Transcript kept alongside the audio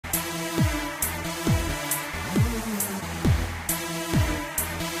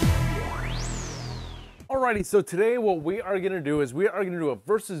Alrighty, so today what we are going to do is we are going to do a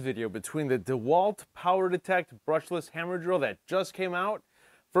versus video between the Dewalt Power Detect brushless hammer drill that just came out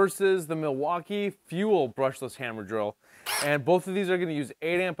versus the Milwaukee Fuel brushless hammer drill. And both of these are going to use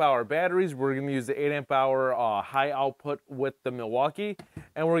 8 amp hour batteries. We're going to use the 8 amp hour high output with the Milwaukee,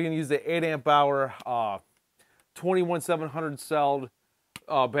 and we're going to use the 8 amp hour 21700 cell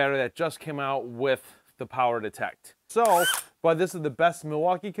battery that just came out with the Power Detect. So, but this is the best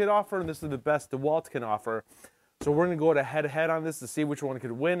Milwaukee could offer, and this is the best Dewalt can offer. So we're going to go to head-to-head on this to see which one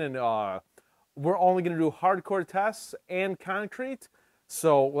could win, and we're only going to do hardcore tests and concrete.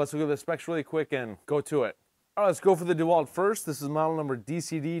 So let's look at the specs really quick and go to it. All right, let's go for the Dewalt first. This is model number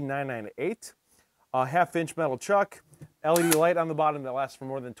DCD998. Half-inch metal chuck, LED light on the bottom that lasts for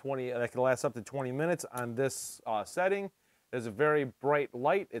more than 20, that can last up to 20 minutes on this setting. It's a very bright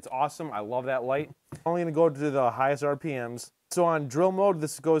light. It's awesome. I love that light. I'm only going to go to the highest RPMs. So on drill mode,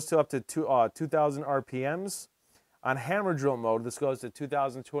 this goes to up to 2,000 RPMs. On hammer drill mode, this goes to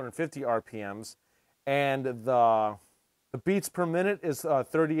 2,250 RPMs. And the beats per minute is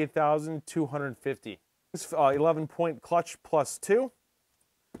 38,250. It's 11-point clutch plus 2.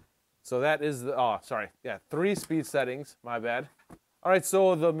 So that is the, 3 speed settings, my bad. All right,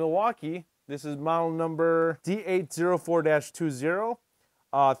 so the Milwaukee, this is model number D804-20,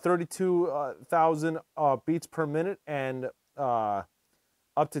 32,000 beats per minute and up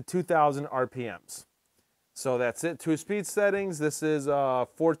to 2,000 RPMs. So that's it, 2 speed settings. This is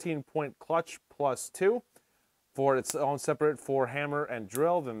 14-point clutch plus 2 for its own separate for hammer and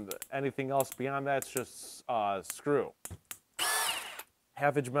drill. Then anything else beyond that's just screw.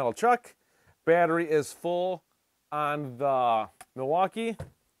 Half-inch metal chuck. Battery is full on the Milwaukee,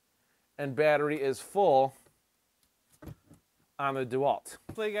 and battery is full on the Dewalt.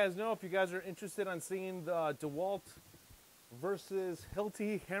 So you guys know, if you guys are interested on seeing the Dewalt versus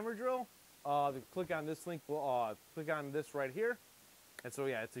Hilti hammer drill, click on this link, click on this right here. And so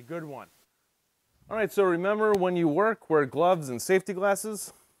yeah, it's a good one. All right, so remember when you work, wear gloves and safety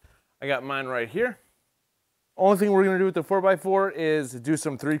glasses. I got mine right here. Only thing we're gonna do with the 4x4 is do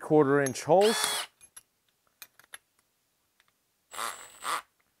some 3/4 inch holes.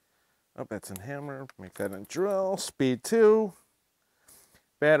 Oh, that's in hammer, make that in drill. Speed 2.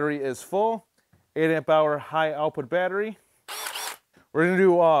 Battery is full. 8 amp hour high output battery. We're gonna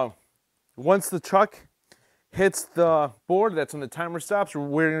do, once the chuck hits the board, that's when the timer stops,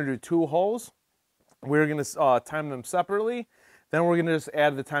 we're gonna do 2 holes. We're gonna time them separately. Then we're gonna just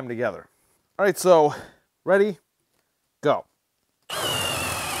add the time together. All right, so ready, go.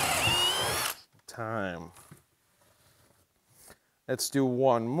 Time. Let's do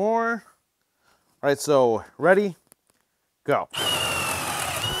one more. All right, so ready, go.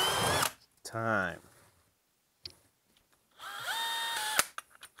 Time.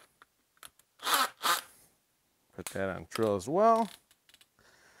 Put that on drill as well.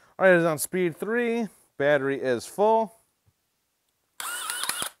 All right, it's on speed 3. Battery is full.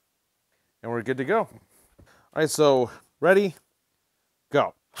 And we're good to go. All right, so ready,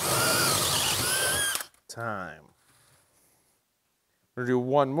 go. Time. We're gonna do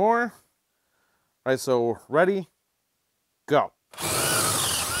one more. All right, so ready, go.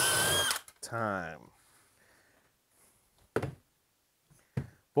 Time.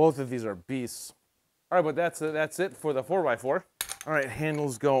 Both of these are beasts. All right, but that's it for the 4x4. All right,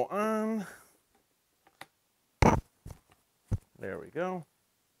 handles go on. There we go.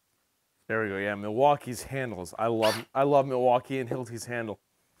 There we go. Yeah, Milwaukee's handles. I love Milwaukee and Hilti's handle.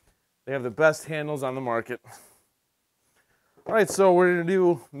 They have the best handles on the market. All right, so we're gonna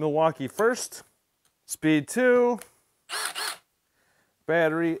do Milwaukee first. Speed 2.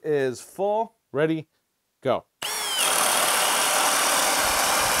 Battery is full. Ready, go.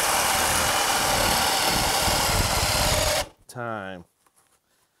 Time.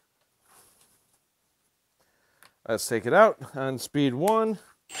 Let's take it out on speed 1.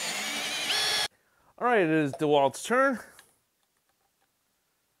 All right, it is Dewalt's turn.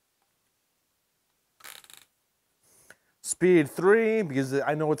 Speed 3, because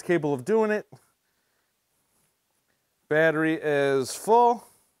I know it's capable of doing it. Battery is full.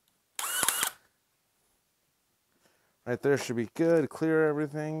 Right there should be good. Clear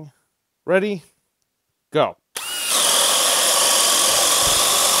everything. Ready, go.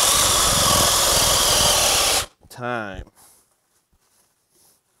 Time.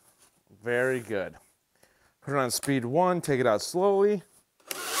 Very good. Put it on speed 1, take it out slowly.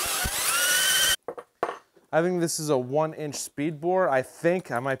 I think this is a 1-inch speed bore. I think,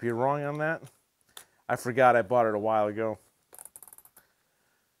 I might be wrong on that. I forgot I bought it a while ago.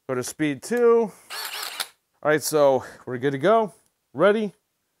 Go to speed 2. All right, so we're good to go. Ready,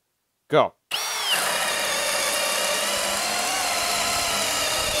 go.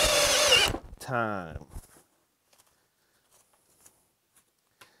 Time.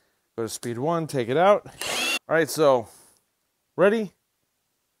 Go to speed 1, take it out. All right, so ready,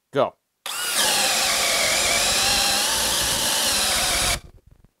 go.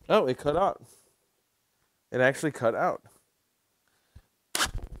 Oh, it cut out. It actually cut out.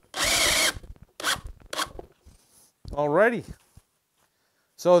 Alrighty.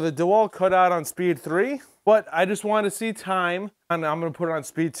 So the Dewalt cut out on speed 3, but I just want to see time, and I'm going to put it on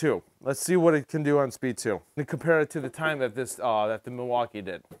speed 2. Let's see what it can do on speed 2 and compare it to the time that that the Milwaukee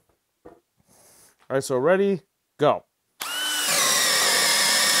did. All right, so ready, go.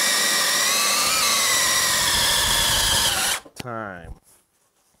 Time.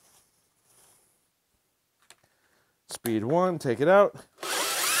 Speed 1, take it out.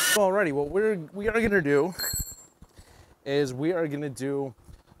 Alrighty, what we are going to do is we are going to do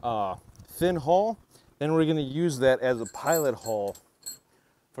thin hull, then we're going to use that as a pilot hull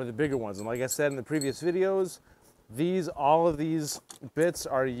for the bigger ones. And like I said in the previous videos, all of these bits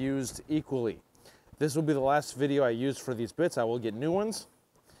are used equally. This will be the last video I use for these bits. I will get new ones.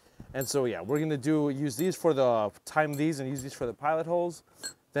 And so yeah, we're going to use these for time these and use these for the pilot holes,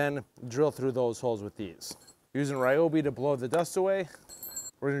 then drill through those holes with these. Using Ryobi to blow the dust away.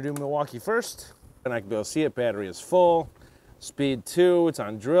 We're going to do Milwaukee first. And I can be able to see it, battery is full. Speed 2, it's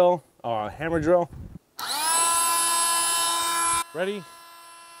on drill, hammer drill. Ready,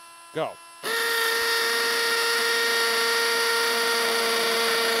 go.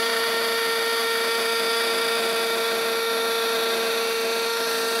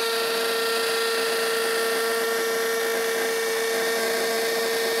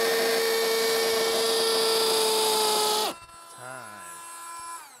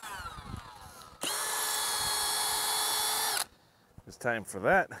 It's time for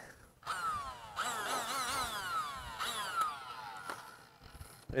that.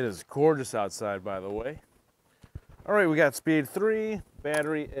 It is gorgeous outside, by the way. All right, we got speed 3.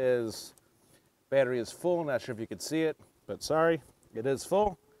 Battery is full. Not sure if you can see it, but sorry, it is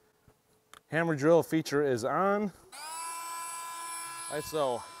full. Hammer drill feature is on. All right,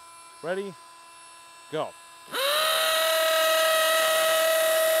 so ready, go.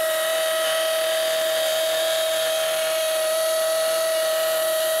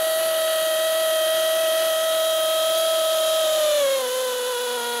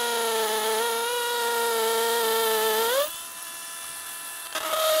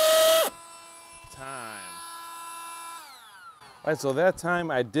 All right, so that time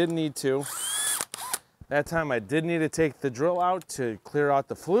I did need to take the drill out to clear out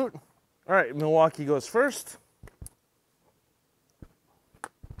the flute. All right, Milwaukee goes first.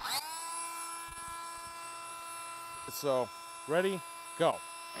 So, ready, go.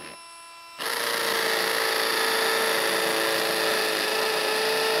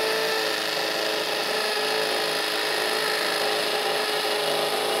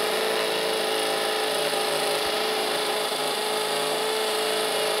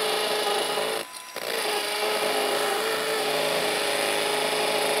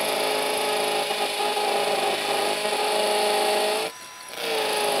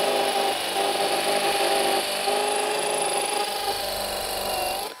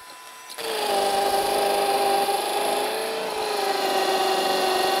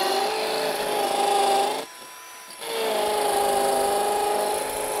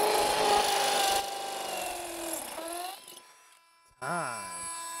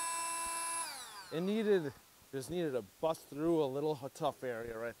 Just needed to bust through a little tough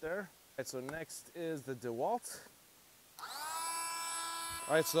area right there. All right, so next is the Dewalt.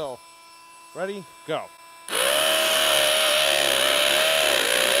 All right, so ready, go.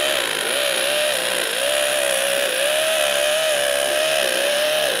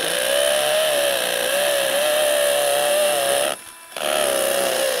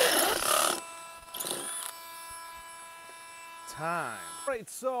 Time. All right,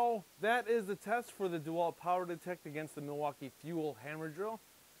 so that is the test for the Dewalt Power Detect against the Milwaukee Fuel Hammer Drill.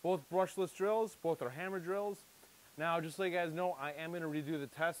 Both brushless drills, both are hammer drills. Now, just so you guys know, I am going to redo the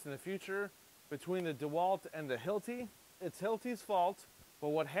test in the future between the Dewalt and the Hilti. It's Hilti's fault, but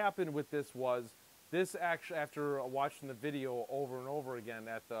what happened with this was, this actually, after watching the video over and over again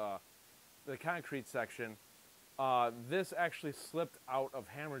at the concrete section, this actually slipped out of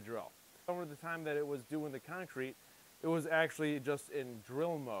hammer drill. Over the time that it was doing the concrete, it was actually just in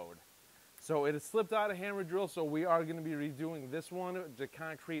drill mode. So it has slipped out of hammer drill, so we are going to be redoing this one, the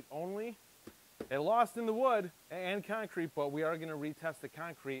concrete only. It lost in the wood and concrete, but we are going to retest the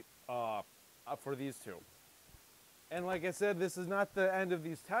concrete for these two. And like I said, this is not the end of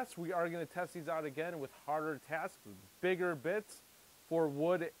these tests. We are going to test these out again with harder tasks, with bigger bits for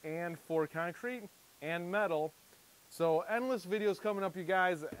wood and for concrete and metal. So endless videos coming up, you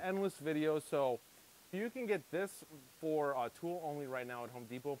guys, endless videos. So you can get this for tool only right now at Home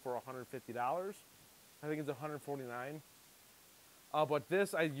Depot for $150. I think it's $149. But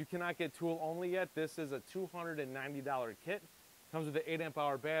this, you cannot get tool only yet. This is a $290 kit. Comes with an 8 amp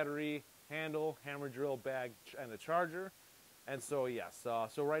hour battery, handle, hammer drill, bag, and a charger. And so yes,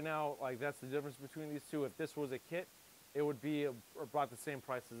 so right now, like, that's the difference between these two. If this was a kit, it would be about the same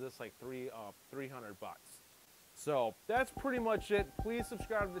price as this, like $300. So that's pretty much it. Please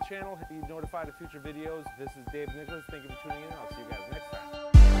subscribe to the channel, be notified of future videos. This is Dave Nicholas. Thank you for tuning in. I'll see you guys next time.